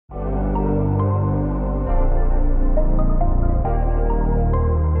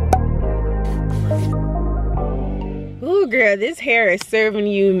girl, this hair is serving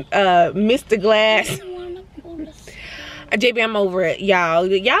you, Mr. Glass. JB, I'm over it, y'all.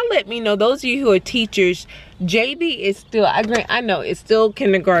 Y'all let me know, those of you who are teachers, JB is still, I know it's still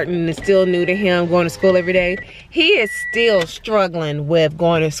kindergarten, it's still new to him, going to school every day. He is still struggling with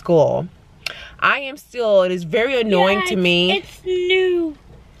going to school. I am still, it is very annoying to me. It's new.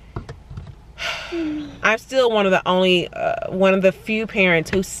 I'm still one of the few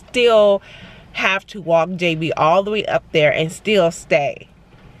parents who still have to walk JB all the way up there and still stay.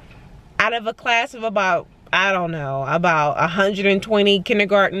 Out of a class of about, I don't know, about 120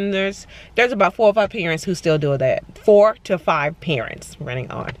 kindergartners, there's about 4 or 5 parents who still do that. 4 to 5 parents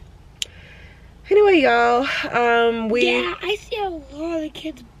running on. Anyway, y'all, yeah, I see a lot of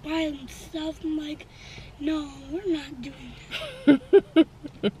kids buying stuff. I'm like, no, we're not doing that.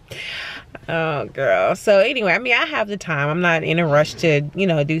 Oh, girl. So anyway, I mean, I have the time. I'm not in a rush to, you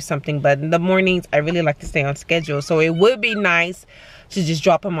know, do something. But in the mornings, I really like to stay on schedule. So it would be nice to just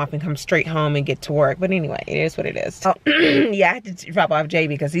drop him off and come straight home and get to work. But anyway, it is what it is. Oh, yeah, I had to drop off JB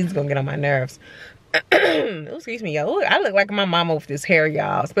because he's going to get on my nerves. Oh, excuse me, y'all. I look like my mama with this hair,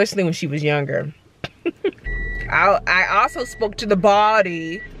 y'all. Especially when she was younger. I also spoke to the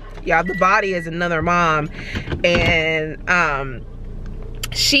body. Y'all, the body is another mom. And,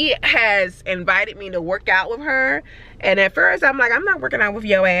 she has invited me to work out with her, and at first I'm like, I'm not working out with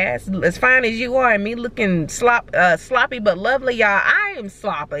your ass. As fine as you are and me looking sloppy but lovely, y'all, I am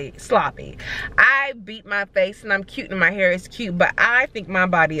sloppy. I beat my face and I'm cute and my hair is cute, but I think my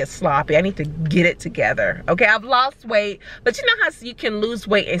body is sloppy. I need to get it together. Okay, I've lost weight, but you know how you can lose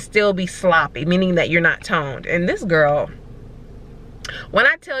weight and still be sloppy, meaning that you're not toned. And this girl, when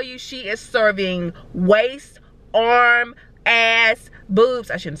I tell you she is serving waist, arm, ass, boobs,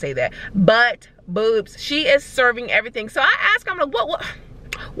 I shouldn't say that, butt, boobs, she is serving everything. So I asked her, I'm like,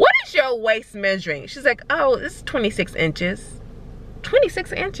 what is your waist measuring? She's like, oh, it's 26 inches.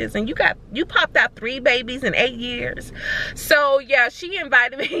 26 inches, and you popped out 3 babies in 8 years. So yeah, she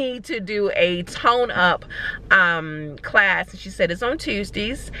invited me to do a tone up class, and she said it's on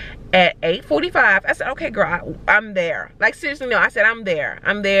Tuesdays at 8:45. I said, okay girl, I'm there. Like seriously, no, I said I'm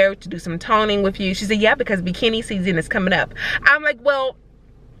there to do some toning with you. She said, yeah, because bikini season is coming up. I'm like, well,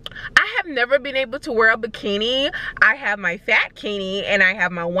 I have never been able to wear a bikini. I have my fat bikini and I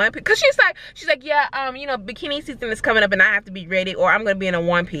have my one piece. Cause she's like, yeah, you know, bikini season is coming up and I have to be ready, or I'm gonna be in a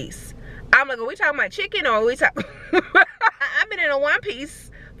one piece. I'm like, are we talking about chicken or are we talking? I've been in a one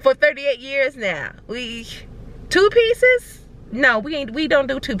piece for 38 years now. 2 pieces? No, we don't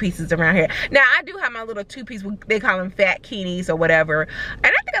do 2 pieces around here. Now I do have my little 2 piece. They call them fat bikinis or whatever, and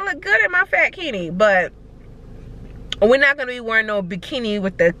I think I look good in my fat bikini, but we're not gonna be wearing no bikini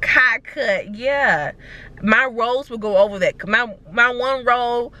with the high cut. Yeah, my rolls will go over that. My one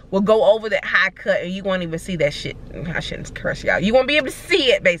roll will go over that high cut, and you won't even see that shit. I shouldn't curse y'all. You won't be able to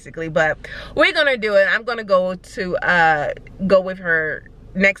see it basically, but we're gonna do it. I'm gonna go with her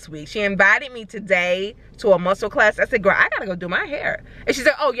next week. She invited me today to a muscle class. I said, girl, I gotta go do my hair, and she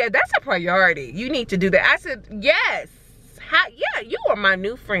said, oh yeah, that's a priority. You need to do that. I said, yes. Yeah, you are my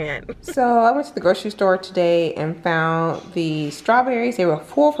new friend. So I went to the grocery store today and found the strawberries. They were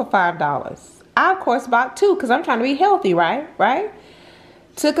 4 for $5. I of course bought 2 because I'm trying to be healthy, right?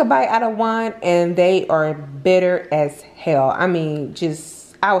 Took a bite out of one and they are bitter as hell. I mean,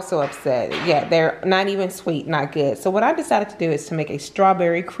 I was so upset. Yeah, they're not even sweet, not good. So what I decided to do is to make a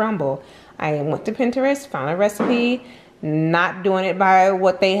strawberry crumble. I went to Pinterest, found a recipe. Not doing it by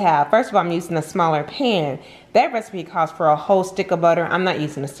what they have. First of all, I'm using a smaller pan. That recipe calls for a whole stick of butter. I'm not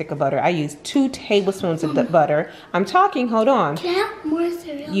using a stick of butter. I use 2 tablespoons of butter. I'm talking, hold on. Can I have more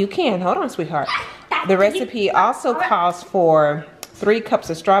cereal? You can, hold on, sweetheart. The recipe also calls for 3 cups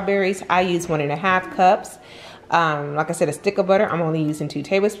of strawberries. I use 1.5 cups. Like I said, a stick of butter. I'm only using 2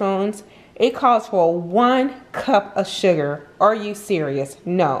 tablespoons. It calls for 1 cup of sugar. Are you serious?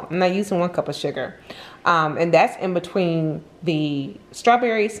 No, I'm not using 1 cup of sugar. And that's in between the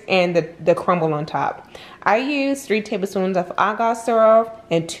strawberries and the crumble on top. I use 3 tablespoons of agar syrup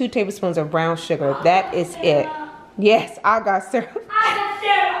and 2 tablespoons of brown sugar. That is it. Yes, agar syrup.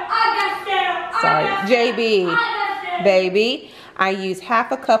 Sorry, JB, baby. I use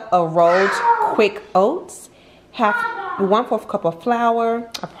half a cup of rolled quick oats, 1/4 cup of flour.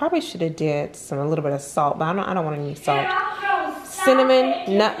 I probably should have did a little bit of salt, but I don't want any salt.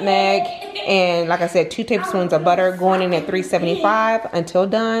 Cinnamon, nutmeg, and like I said, 2 tablespoons of butter, going in at 375 until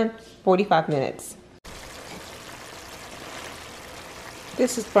done, 45 minutes.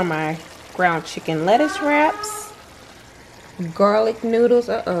 This is for my ground chicken lettuce wraps. Garlic noodles,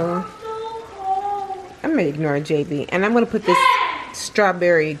 I'm gonna ignore JB. And I'm gonna put this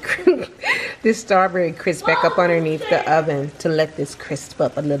strawberry this strawberry crisp back up underneath the oven to let this crisp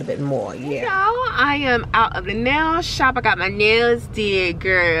up a little bit more. Yeah. Y'all, I am out of the nail shop. I got my nails did,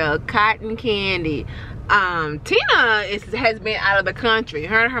 girl. Cotton candy. Tina has been out of the country.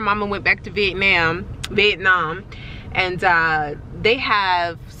 Her and her mama went back to Vietnam, and they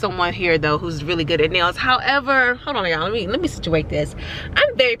have someone here though who's really good at nails. However, hold on y'all, let me situate this.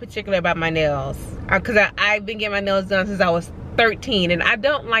 I'm very particular about my nails because I've been getting my nails done since I was 13, and I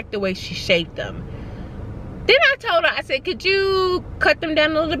don't like the way she shaped them. Then I told her, I said, could you cut them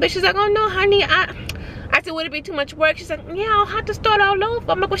down a little bit? She's like, oh no honey, I said, would it be too much work? She's like, yeah, I'll have to start all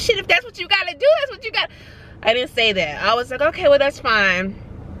over. I'm like, well shit, if that's what you gotta do, that's what you got. I didn't say that. I was like, okay, well that's fine.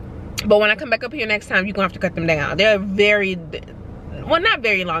 But when I come back up here next time, you're gonna have to cut them down. They're very, well, not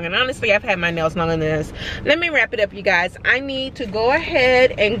very long. And honestly, I've had my nails longer than this. Let me wrap it up, you guys. I need to go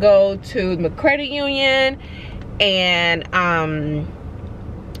ahead and go to my credit union and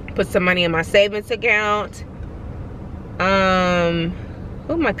put some money in my savings account. Oh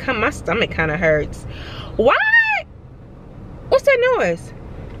my stomach kind of hurts. What? What's that noise?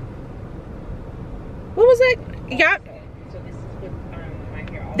 What was that? Y'all,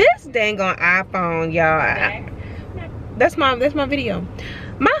 this dang on iPhone, y'all. That's my video.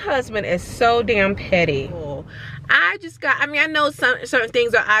 My husband is so damn petty. I know certain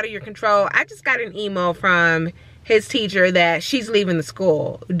things are out of your control. I just got an email from his teacher that she's leaving the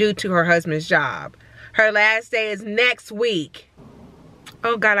school due to her husband's job. Her last day is next week.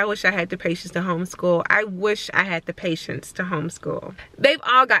 Oh God, I wish I had the patience to homeschool. I wish I had the patience to homeschool. They've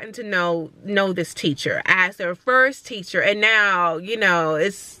all gotten to know this teacher as their first teacher, and now, you know,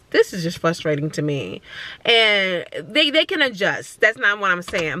 this is just frustrating to me. And they can adjust. That's not what I'm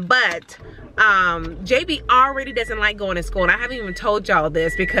saying. But JB already doesn't like going to school. And I haven't even told y'all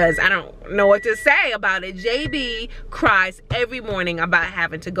this because I don't know what to say about it. JB cries every morning about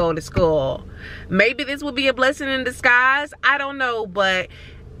having to go to school. Maybe this will be a blessing in disguise. I don't know, but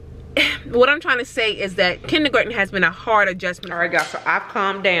what I'm trying to say is that kindergarten has been a hard adjustment. All right, guys, so I've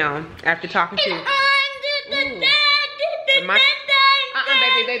calmed down after talking to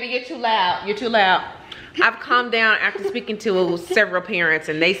baby, you're too loud. You're too loud. I've calmed down after speaking to several parents,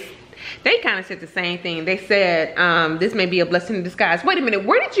 and they kind of said the same thing. They said this may be a blessing in disguise. Wait a minute,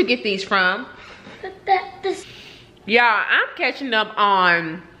 where did you get these from? Y'all, I'm catching up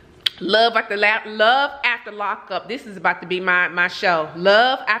on Love After Lockup. This is about to be my show.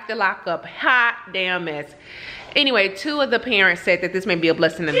 Love After Lockup. Hot damn mess. Anyway, 2 of the parents said that this may be a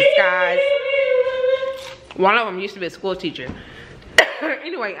blessing in disguise. One of them used to be a school teacher.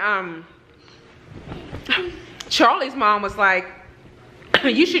 Anyway, Charlie's mom was like,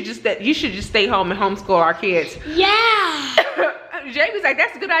 you should just stay home and homeschool our kids. Yeah. JB's like,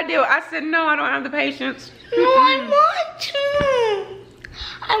 that's a good idea. I said, no, I don't have the patience. No, I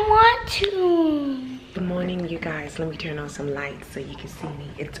want to. Good morning, you guys. Let me turn on some lights so you can see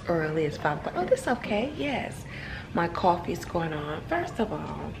me. It's early, it's 5 o'clock. Oh, that's okay. Yes, my coffee's going on. First of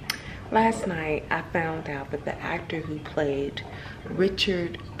all, last night I found out that the actor who played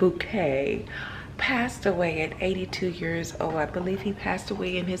Richard Bouquet passed away at 82 years old. I believe he passed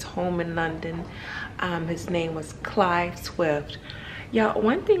away in his home in London. His name was Clive Swift. Y'all,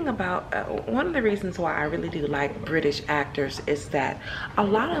 one of the reasons why I really do like British actors is that a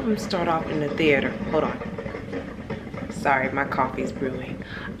lot of them start off in the theater. Hold on. Sorry, my coffee's brewing.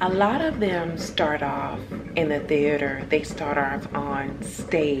 A lot of them start off in the theater. They start off on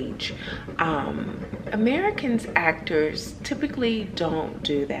stage. Americans actors typically don't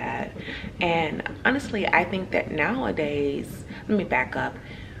do that. And honestly, I think that nowadays, let me back up.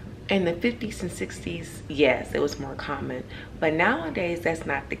 In the 50s and 60s, yes, it was more common. But nowadays, that's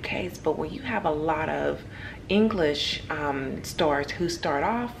not the case. But when you have a lot of English stars who start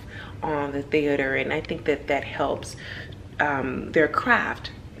off on the theater, and I think that helps their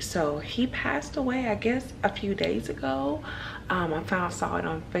craft. So he passed away, I guess, a few days ago. I saw it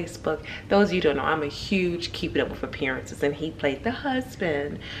on Facebook. Those of you who don't know, I'm a huge Keeping Up With Appearances, and he played the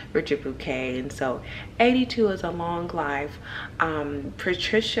husband, Richard Bouquet. And so 82 is a long life.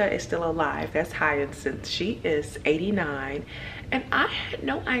 Patricia is still alive. That's Hyacinth. She is 89. And I had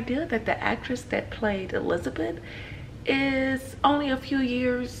no idea that the actress that played Elizabeth is only a few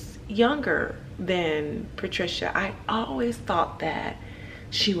years younger than Patricia. I always thought that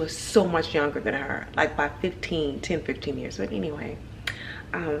she was so much younger than her, like by 10, 15 years. But anyway,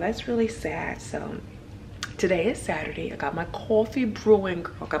 that's really sad. So today is Saturday. I got my coffee brewing,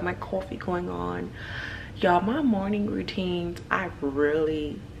 girl. I got my coffee going on. Y'all, my morning routines, I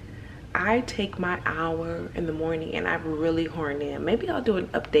take my hour in the morning and I really horn in. Maybe I'll do an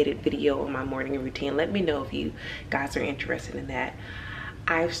updated video on my morning routine. Let me know if you guys are interested in that.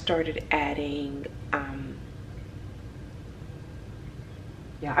 I've started adding,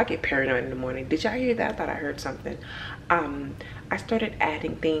 yeah, I get paranoid in the morning. Did y'all hear that? I thought I heard something. I started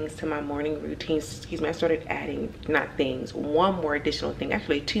adding things to my morning routines. Excuse me. I started adding, not things, one more additional thing.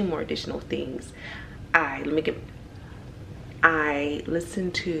 Actually, two more additional things. I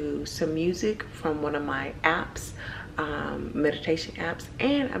listen to some music from one of my apps, meditation apps,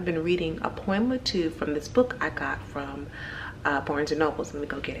 and I've been reading a poem or two from this book I got from Barnes & Noble. Let me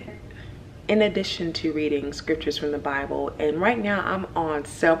go get it. In addition to reading scriptures from the Bible, and right now I'm on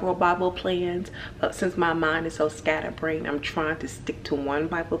several Bible plans, but since my mind is so scatterbrained, I'm trying to stick to one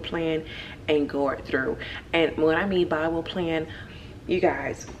Bible plan and go it through. And when I mean Bible plan, you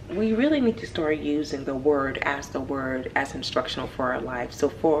guys, we really need to start using the word as instructional for our life. So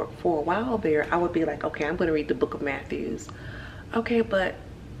for a while there, I would be like, okay, I'm going to read the book of Matthew. Okay, but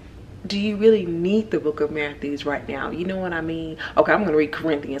do you really need the book of Matthew right now? You know what I mean? Okay, I'm going to read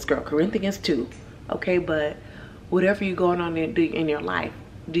Corinthians, girl. Corinthians 2. Okay, but whatever you're going on in your life,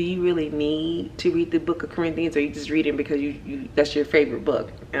 do you really need to read the book of Corinthians, or you just reading because you that's your favorite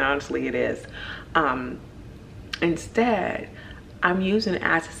book? And honestly, it is. Instead, I'm using it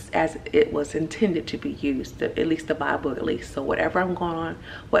as it was intended to be used, at least the Bible, at least. So whatever's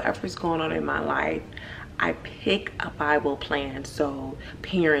going on in my life, I pick a Bible plan. So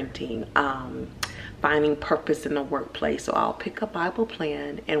parenting, finding purpose in the workplace. So I'll pick a Bible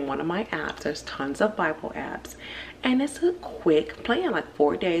plan in one of my apps. There's tons of Bible apps, and it's a quick plan, like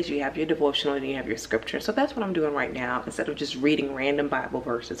 4 days. You have your devotional and you have your scripture. So that's what I'm doing right now, instead of just reading random Bible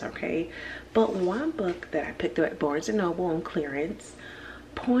verses. Okay, but one book that I picked up at Barnes & Noble on clearance,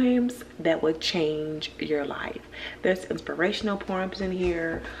 poems that would change your life. There's inspirational poems in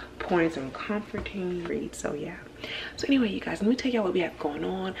here, poems on comforting reads. So yeah. So anyway, you guys, let me tell y'all what we have going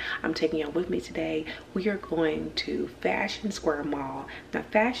on. I'm taking y'all with me today. We are going to Fashion Square Mall. Now,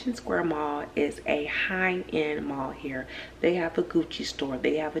 Fashion Square Mall is a high-end mall here. They have a Gucci store,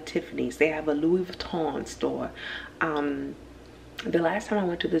 they have a Tiffany's, they have a Louis Vuitton store. The last time I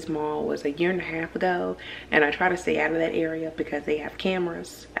went to this mall was 1.5 years ago, and I try to stay out of that area because they have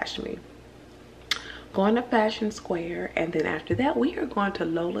cameras. Actually, going to Fashion Square, and then after that we are going to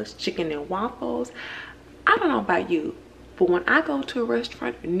Lola's Chicken and Waffles. I don't know about you, but when I go to a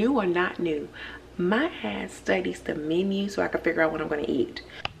restaurant, new or not new, my ass studies the menu so I can figure out what I'm going to eat.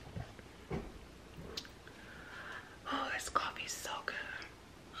 Oh, this coffee is so good.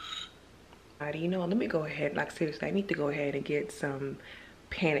 You know, let me go ahead, like seriously, I need to go ahead and get some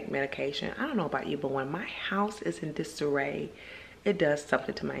panic medication. I don't know about you, but when my house is in disarray, it does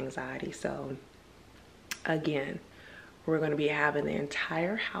something to my anxiety. So again, we're going to be having the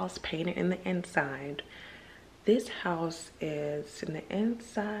entire house painted in the inside. This house is in the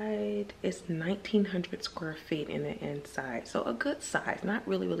inside, it's 1,900 square feet in the inside, so a good size, not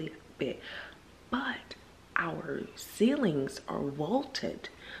really big, but our ceilings are vaulted.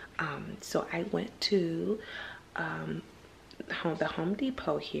 So I went to the Home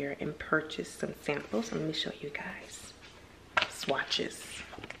Depot here and purchased some samples. Let me show you guys. Swatches.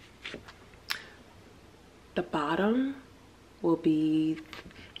 The bottom will be,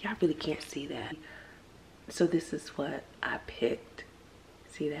 y'all really can't see that. So this is what I picked.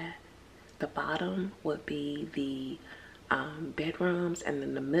 See that? The bottom would be the bedrooms, and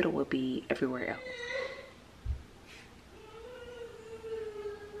then the middle would be everywhere else.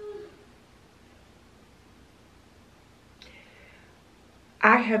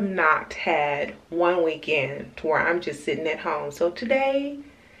 I have not had one weekend to where I'm just sitting at home. So today,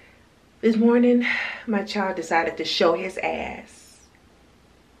 this morning, my child decided to show his ass.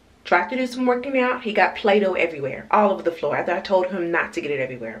 Tried to do some working out. He got Play-Doh everywhere, all over the floor, after I told him not to get it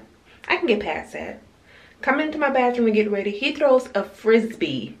everywhere. I can get past that. Come into my bathroom and get ready. He throws a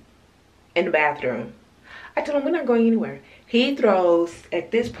Frisbee in the bathroom. I told him we're not going anywhere. He throws,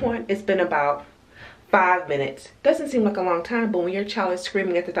 at this point, it's been about 5 minutes. Doesn't seem like a long time, but when your child is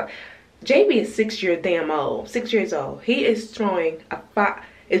screaming at the top. JB is 6 years old. He is throwing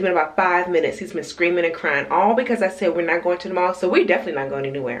it's been about 5 minutes. He's been screaming and crying, all because I said we're not going to the mall. So we're definitely not going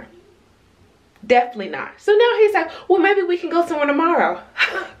anywhere. Definitely not. So now he's like, well, maybe we can go somewhere tomorrow.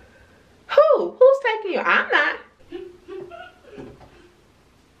 Who's taking you? I'm not.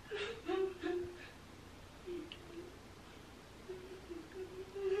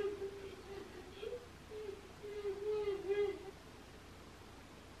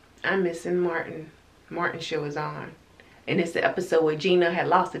 I'm missing Martin. Martin's show is on. And it's the episode where Gina had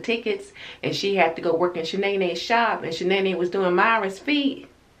lost the tickets and she had to go work in Shanae's shop, and Shanae was doing Myra's feet.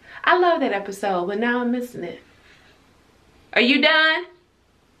 I love that episode, but now I'm missing it. Are you done?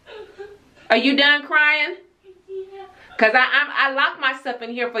 Are you done crying? Yeah. Cause I lock myself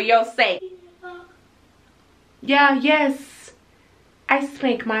in here for your sake. Yeah, yes. I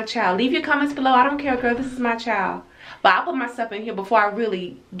spank my child. Leave your comments below. I don't care, girl. This is my child. But I put myself in here before I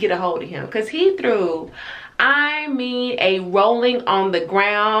really get a hold of him. Cause he threw, I mean, a rolling on the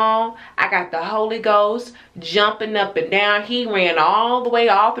ground. I got the Holy Ghost jumping up and down. He ran all the way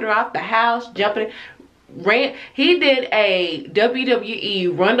all throughout the house, jumping. He did a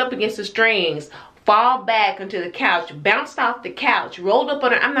WWE run up against the strings, fall back onto the couch, bounced off the couch, rolled up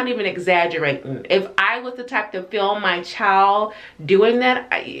on it. I'm not even exaggerating. If I was the type to film my child doing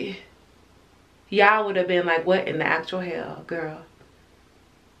that, y'all would have been like, what in the actual hell, girl?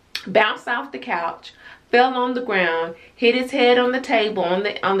 Bounced off the couch, fell on the ground, hit his head on the table,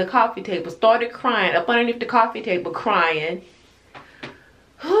 on the coffee table, started crying up underneath the coffee table, crying.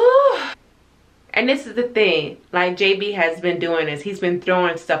 And this is the thing, like JB has been doing this. He's been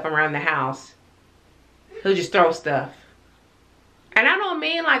throwing stuff around the house. He'll just throw stuff. And I don't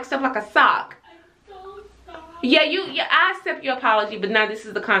mean like stuff like a sock. I'm so sorry. Yeah, I accept your apology, but now this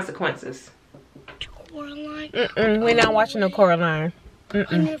is the consequences. Coraline. We're not watching no Coraline.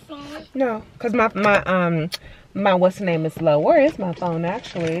 On your phone? No, cause my what's the name is low. Where is my phone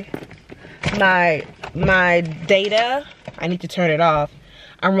actually? My data. I need to turn it off.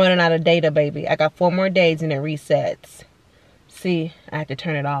 I'm running out of data, baby. I got 4 more days and it resets. See, I have to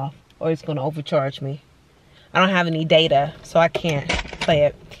turn it off or it's gonna overcharge me. I don't have any data, so I can't play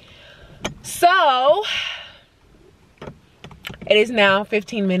it. So, it is now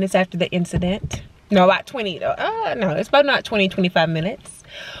 15 minutes after the incident. No, about 20. No, it's about not 20, 25 minutes.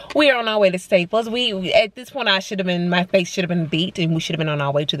 We are on our way to Staples. At this point, my face should have been beat and we should have been on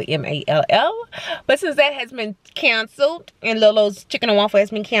our way to the MALL. But since that has been canceled and Lolo's chicken and waffle has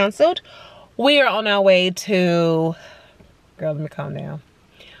been canceled, we are on our way to, girl, let me calm down.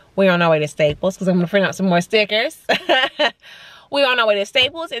 We're on our way to Staples because I'm going to print out some more stickers. We're on our way to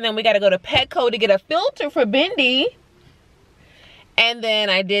Staples and then we got to go to Petco to get a filter for Bendy. And then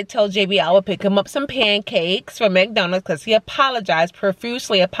I did tell JB I would pick him up some pancakes from McDonald's because he apologized,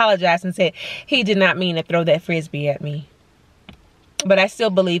 profusely apologized and said he did not mean to throw that Frisbee at me. But I still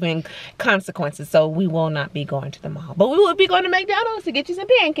believe in consequences, so we will not be going to the mall. But we will be going to McDonald's to get you some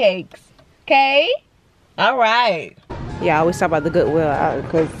pancakes. Okay? All right. Yeah, I always talk about the Goodwill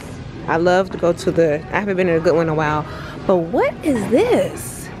because I love to go to I haven't been to the Goodwill in a while. But what is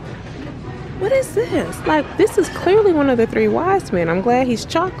this? What is this? Like, this is clearly one of the 3 wise men. I'm glad he's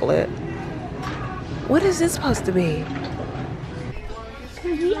chocolate. What is this supposed to be? So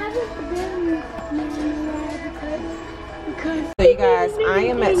you guys, I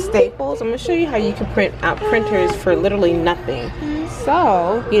am at Staples. I'm going to show you how you can print out printers for literally nothing.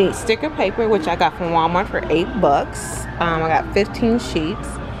 So, you need sticker paper, which I got from Walmart for $8. I got 15 sheets.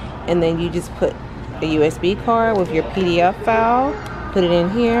 And then you just put a USB card with your PDF file. Put it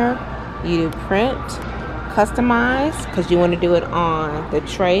in here. You print, customize, because you want to do it on the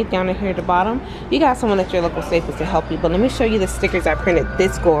tray down here at the bottom. You got someone at your local Staples to help you, but let me show you the stickers I printed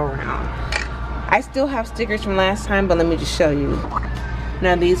this go around. I still have stickers from last time, but let me just show you.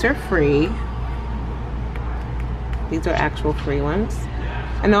 Now these are free. These are actual free ones.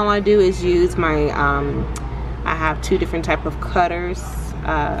 And all I do is use my, I have 2 different type of cutters,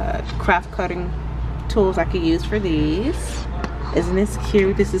 craft cutting tools I could use for these. Isn't this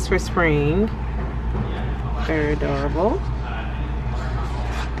cute? This is for spring. Very adorable.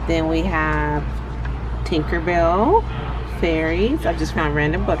 Then we have Tinkerbell, fairies. I just found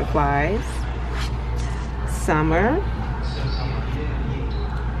random butterflies. Summer.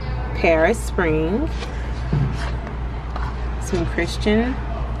 Paris, spring. Some Christian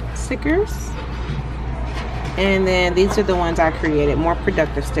stickers. And then these are the ones I created, more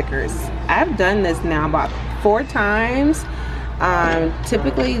productive stickers. I've done this now about 4 times.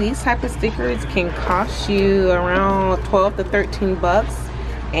 Typically these type of stickers can cost you around 12 to 13 bucks,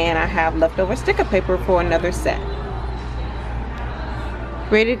 and I have leftover sticker paper for another set.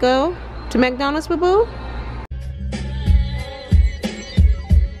 Ready to go to McDonald's, boo-boo?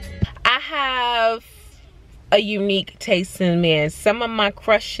 I have a unique taste in men. Some of my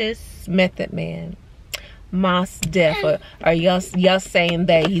crushes, Method Man, Mos Def, are y'all saying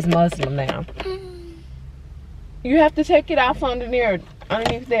that he's Muslim now? You have to take it off underneath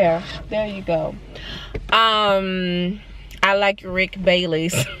there. There you go. I like Rick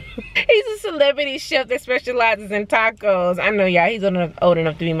Bailey's. He's a celebrity chef that specializes in tacos. I know, y'all, he's old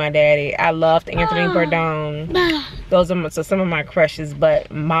enough to be my daddy. I loved Anthony Bourdain. Those are some of my crushes.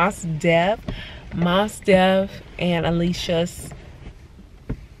 But Mos Def and Alicia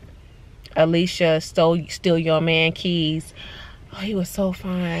Steal Your Man Keys. Oh, he was so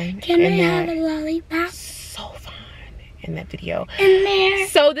fine. Can I have a lollipop? So fine. in that video. In there.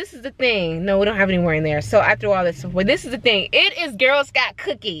 So this is the thing. No, we don't have anywhere in there. So after all this, well, this is the thing. It is Girl Scout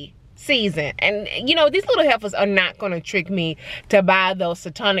cookie season, and you know these little heifers are not gonna trick me to buy those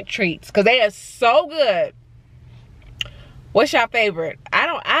satanic treats because they are so good. What's your favorite?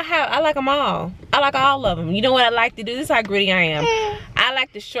 I like them all. I like all of them. You know what I like to do? This is how gritty I am. I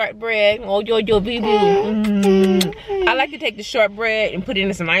like the shortbread. Oh, yo, boo boo. I like to take the shortbread and put it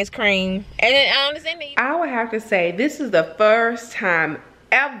in some ice cream. And then I understand that I would have to say this is the first time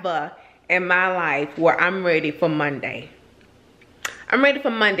ever in my life where I'm ready for Monday. I'm ready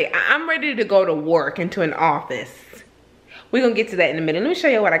for Monday. I'm ready to go to work into an office. We're gonna get to that in a minute. Let me show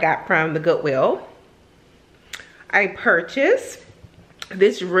you what I got from the Goodwill. I purchased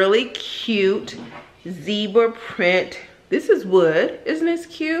this really cute zebra print. This is wood. Isn't this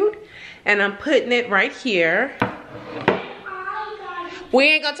cute? And I'm putting it right here. We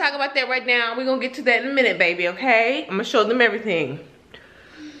ain't gonna talk about that right now. We're gonna get to that in a minute, baby, okay? I'm gonna show them everything.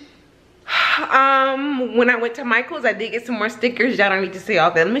 When I went to Michael's, I did get some more stickers. Y'all don't need to see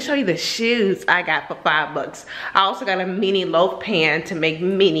all that. Let me show you the shoes I got for $5. I also got a mini loaf pan to make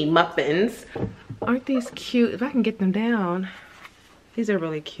mini muffins. Aren't these cute? If I can get them down. These are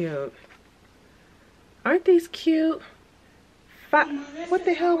really cute. Aren't these cute? What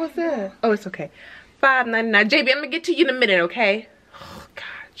the hell was that? Oh, it's okay. $5.99. JB, I'm gonna get to you in a minute, okay? Oh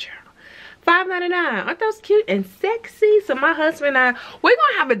God, child. $5.99. Aren't those cute and sexy? So my husband and I, we're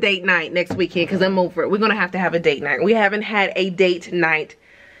gonna have a date night next weekend because I'm over it. We're gonna have to have a date night. We haven't had a date night.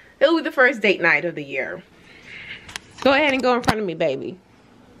 It'll be the first date night of the year. Go ahead and go in front of me, baby.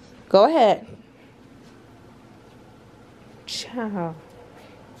 Go ahead. Child.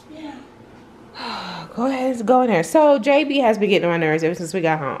 Yeah. Go ahead, go in there. So JB has been getting on my nerves ever since we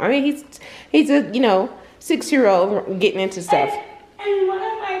got home. I mean, he's a, you know, 6-year-old getting into stuff. And one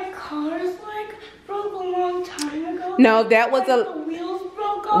of my cars like broke a long time ago. No, that was the wheels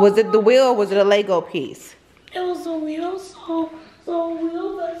broke off. Was it the wheel or was it a Lego piece? It was a wheel, so a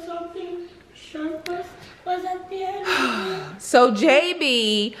wheel, but something sharp was at the end. So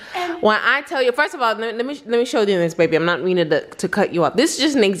JB, when I tell you, first of all, let me show you this, baby. I'm not meaning to cut you off. This is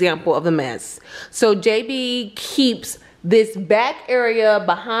just an example of the mess. So JB keeps this back area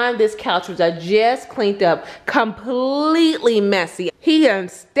behind this couch, which I just cleaned up, completely messy. He done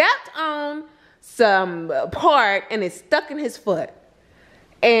stepped on some part and it's stuck in his foot.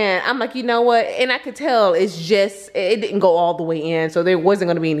 And I'm like, you know what? And I could tell it's just, it didn't go all the way in, so there wasn't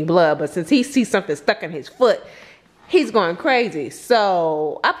going to be any blood. But since he sees something stuck in his foot, he's going crazy.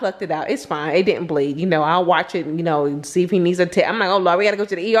 So I plucked it out. It's fine. It didn't bleed. You know, I'll watch it and, you know, see if he needs a I'm like, oh Lord, we got to go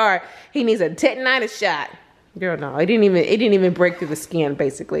to the ER. He needs a tetanitis shot. Girl, no, it didn't even break through the skin,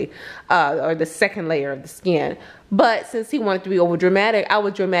 basically, or the second layer of the skin. But since he wanted to be over dramatic, I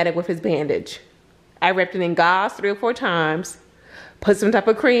was dramatic with his bandage. I wrapped it in gauze 3 or 4 times. Put some type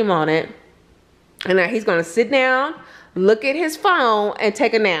of cream on it. And now he's gonna sit down, look at his phone, and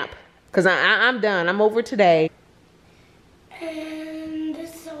take a nap. Cause I'm done, I'm over today. And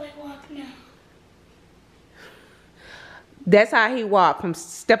this is how I walk now. That's how he walked, from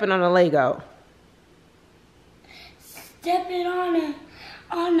stepping on a Lego. Stepping on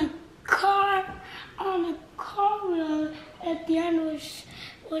a car wheel at the end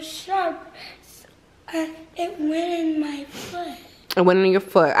was sharp. It went in my foot. It went in your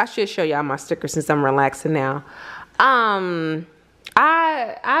foot. I should show y'all my sticker since I'm relaxing now. I've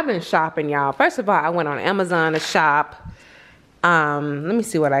been shopping, y'all. First of all, I went on Amazon to shop. Let me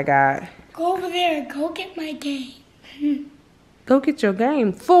see what I got. Go over there. Go get my game. Go get your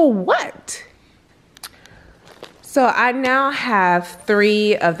game. For what? So I now have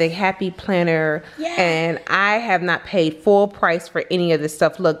 3 of the Happy Planner, and I have not paid full price for any of this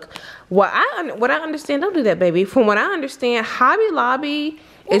stuff. Look, what I understand, don't do that, baby. From what I understand, Hobby Lobby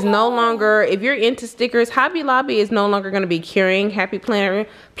is no longer, if you're into stickers, Hobby Lobby is no longer going to be carrying Happy Planner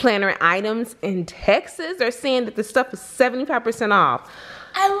items in Texas. They're saying that the stuff is 75% off.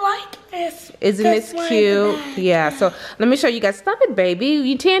 I like this. Isn't this cute? Yeah, so let me show you guys. Stop it, baby.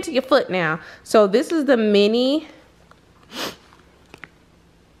 You tan to your foot now. So this is the mini.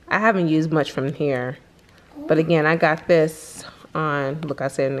 I haven't used much from here. But again, I got this on, look, I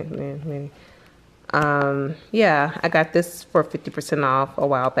said mini. Yeah, I got this for 50% off a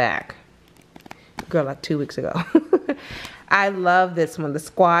while back. Girl, like 2 weeks ago. I love this one, the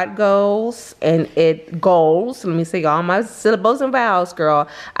squad goals, and it goals. Let me say all my syllables and vowels, girl.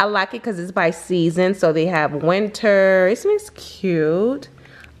 I like it because it's by season. So they have winter, isn't this cute?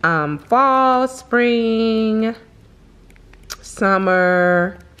 Fall, spring,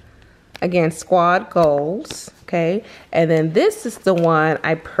 summer. Again, squad goals, okay? And then this is the one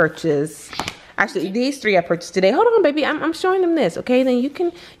I purchased. Actually, these 3 I purchased today. Hold on, baby. I'm showing them this, okay? Then you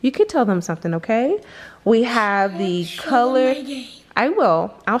can tell them something, okay? We have the color. I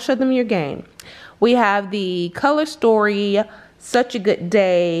will. I'll show them your game. We have the Color Story, Such a Good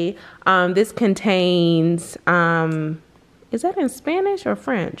Day. This contains, is that in Spanish or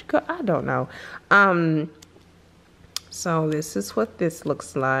French? I don't know. So this is what this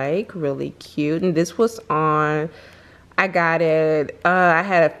looks like. Really cute. And this was on, I got it, I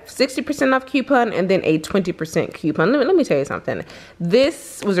had a 60% off coupon and then a 20% coupon. Let me tell you something.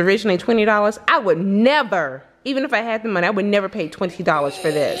 This was originally $20. I would never, even if I had the money, I would never pay $20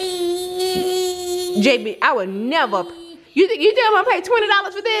 for this. JB, I would never. You think I'm gonna pay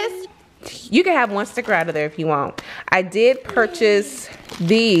 $20 for this? You can have 1 sticker out of there if you want. I did purchase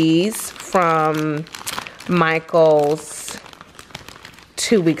these from Michael's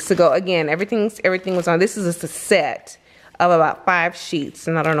 2 weeks ago. Again, everything was on. This is just a set of about 5 sheets,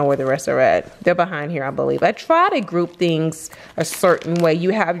 and I don't know where the rest are at. They're behind here, I believe. I try to group things a certain way.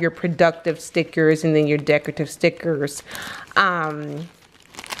 You have your productive stickers and then your decorative stickers.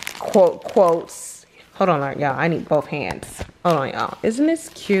 Quotes. Hold on, y'all. I need both hands. Hold on, y'all. Isn't this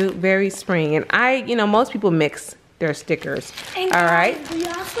cute? Very spring. And most people mix their stickers. And all right. We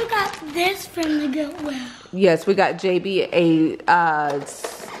also got this from the Goodwill. Yes, we got JB a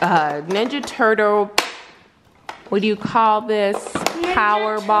Ninja Turtle. What do you call this?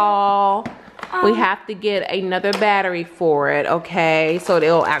 Power ball. We have to get another battery for it, okay? So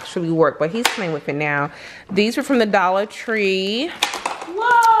it'll actually work. But he's playing with it now. These were from the Dollar Tree.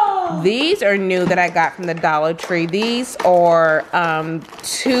 Whoa! These are new that I got from the Dollar Tree. These are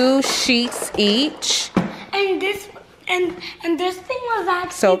 2 sheets each. And this thing was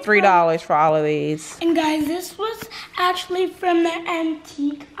actually so $3 for all of these. And guys, this was actually from the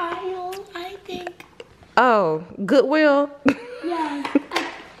antique aisle, I think. Oh, Goodwill? Yeah.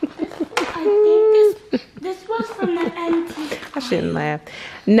 I think this was from the antique I shouldn't laugh.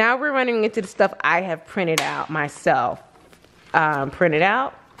 Now we're running into the stuff I have printed out myself. Printed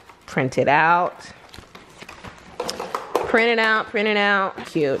out.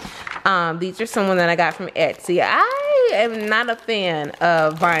 Cute. These are someone that I got from Etsy. I am not a fan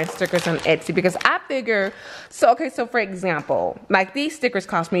of buying stickers on Etsy because I figure, so for example, like these stickers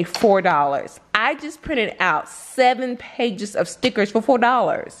cost me $4. I just printed out 7 pages of stickers for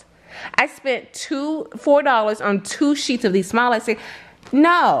 $4. I spent $4 on 2 sheets of these smileys.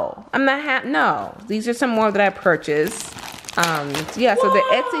 No, I'm not no. These are some more that I purchased. Yeah, so the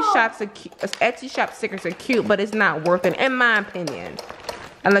Etsy shop stickers are cute, but it's not worth it, in my opinion.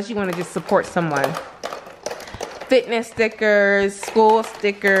 Unless you want to just support someone. Fitness stickers, school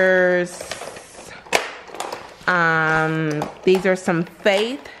stickers. These are some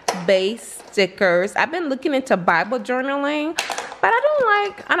faith-based stickers. I've been looking into Bible journaling, but I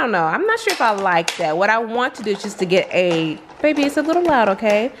don't know. I'm not sure if I like that. What I want to do is just to get baby, it's a little loud,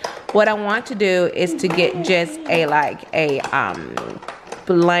 okay? What I want to do is to get just a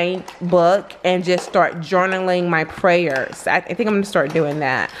blank book and just start journaling my prayers. I think I'm gonna start doing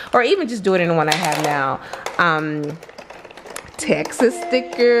that, or even just do it in the one I have now. Texas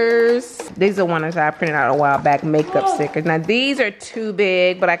stickers. These are ones that I printed out a while back. Makeup stickers. Now these are too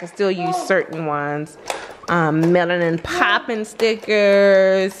big, but I can still use certain ones. Melanin popping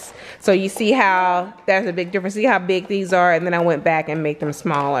stickers. So you see how there's a big difference. See how big these are, and then I went back and make them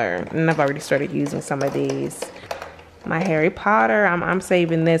smaller. And I've already started using some of these. My Harry Potter. I'm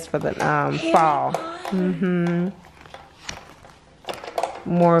saving this for the fall.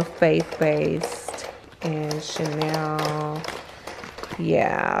 More faith-based and Chanel.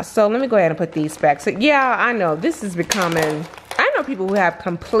 Yeah. So let me go ahead and put these back. So yeah, I know this is becoming. I know people who have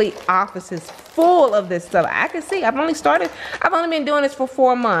complete offices full of this stuff. I can see. I've only been doing this for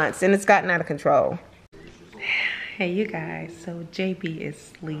 4 months, and it's gotten out of control. Hey, you guys. So JB is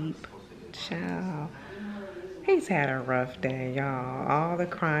asleep. Ciao. He's had a rough day, y'all. All the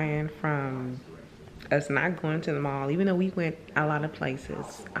crying from us not going to the mall, even though we went a lot of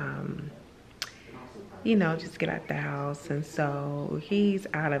places. You know, just get out the house. And so he's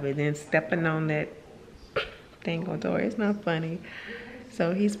out of it. Then stepping on that dangle door. It's not funny.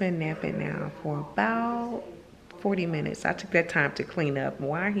 So he's been napping now for about 40 minutes. I took that time to clean up.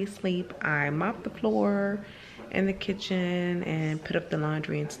 While he's asleep, I mopped the floor in the kitchen and put up the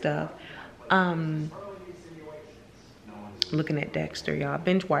laundry and stuff. Looking at Dexter, y'all.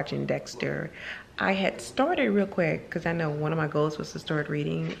 Binge watching Dexter. I had started real quick because I know one of my goals was to start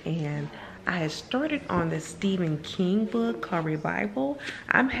reading, and I had started on this Stephen King book called Revival.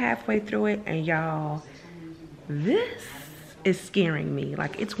 I'm halfway through it, and y'all, this is scaring me.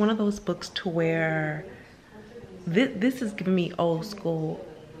 Like, it's one of those books to where this is giving me old school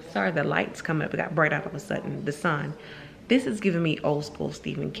Sorry, the lights coming up. It got bright all of a sudden. The sun. This is giving me old school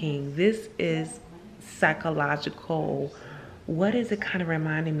Stephen King. This is psychological. What is it kind of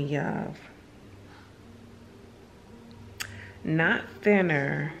reminding me of? Not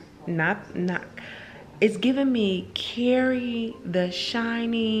Thinner. Not. It's giving me Carrie, The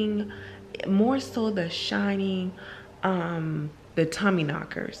Shining. More so The Shining. The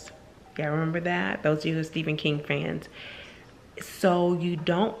Tommyknockers. Yeah, remember that? Those of you who are Stephen King fans. So you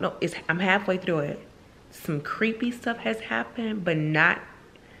don't know. I'm halfway through it. Some creepy stuff has happened, but not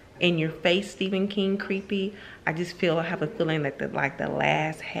in your face Stephen King creepy. I just I have a feeling that the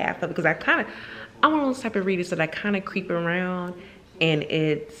last half of it, because I'm one of those type of readers that I kind of creep around, and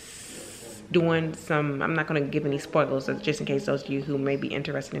it's doing some, I'm not going to give any spoilers just in case those of you who may be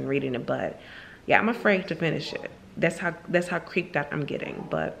interested in reading it, but yeah, I'm afraid to finish it. That's how creeped out I'm getting,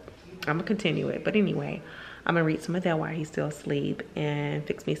 but I'm gonna continue it. But anyway, I'm gonna read some of that while he's still asleep and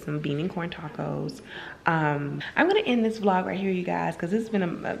fix me some bean and corn tacos. I'm gonna end this vlog right here, you guys, because it's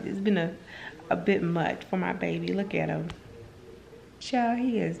been a bit much for my baby. Look at him. Child,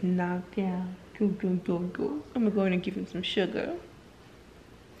 he is knocked down. I'm gonna go in and give him some sugar.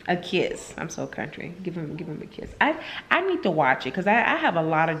 A kiss. I'm so country. Give him a kiss. I need to watch it because I have a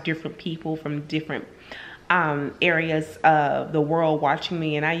lot of different people from different areas of the world watching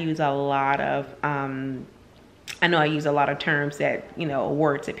me, and I use a lot of I know I use a lot of terms that, you know,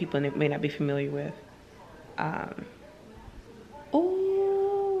 words that people may not be familiar with.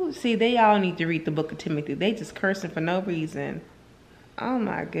 Oh, see, they all need to read the book of Timothy. They just cursing for no reason. Oh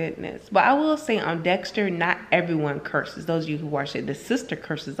my goodness. But I will say on Dexter, not everyone curses. Those of you who watch it, the sister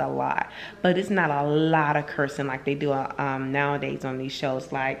curses a lot, but it's not a lot of cursing like they do nowadays on these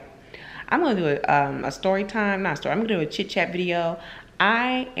shows. Like, I'm gonna do a story time, not a story, I'm gonna do a chit chat video.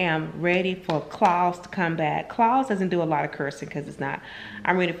 I am ready for Klaus to come back. Klaus doesn't do a lot of cursing because it's not.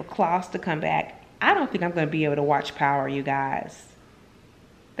 I'm ready for Klaus to come back. I don't think I'm gonna be able to watch Power, you guys.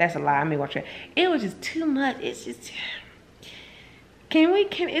 That's a lie. I may watch it. It was just too much. It's just.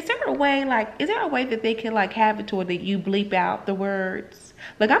 Is there a way that they can like have it to where that you bleep out the words?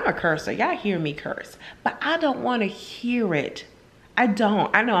 Like, I'm a cursor. Y'all hear me curse, but I don't want to hear it. I know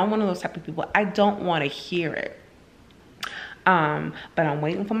I'm one of those type of people. I don't want to hear it. But I'm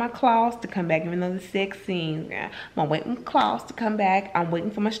waiting for my Klaus to come back, even though the sex scene. I'm waiting for Klaus to come back. I'm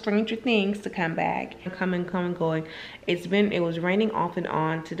waiting for my Stranger Things to come back. Come and going. It was raining off and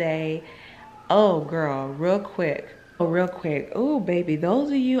on today. Oh girl, real quick. Oh baby, those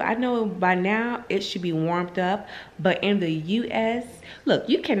of you, I know by now it should be warmed up, but in the US, look,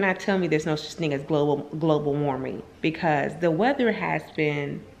 you cannot tell me there's no such thing as global warming, because the weather has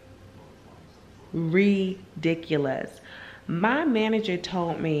been ridiculous. My manager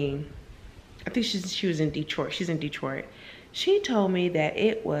told me, I think she was in Detroit. She's in Detroit. She told me that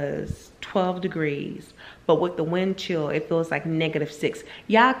it was 12 degrees, but with the wind chill, it feels like -6.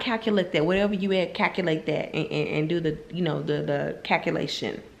 Y'all calculate that. Whatever you add, calculate that and do the, you know, the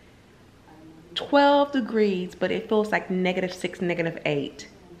calculation. 12 degrees, but it feels like -6, -8.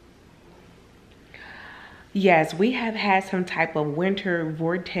 Yes, we have had some type of winter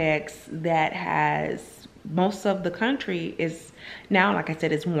vortex that has, most of the country is now, like I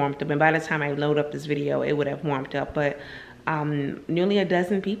said, it's warmed up, and by the time I load up this video, it would have warmed up, but nearly a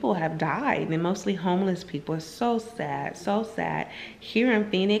dozen people have died, and mostly homeless people. It's so sad, so sad. Here in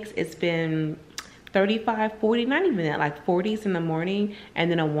Phoenix, it's been 35, 40, not even that, like 40s in the morning, and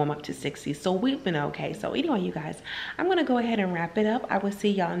then a warm up to 60. So we've been okay. So anyway, you guys, I'm gonna go ahead and wrap it up. I will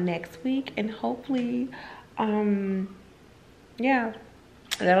see y'all next week, and hopefully, yeah,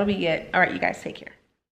 that'll be it. All right, you guys, take care.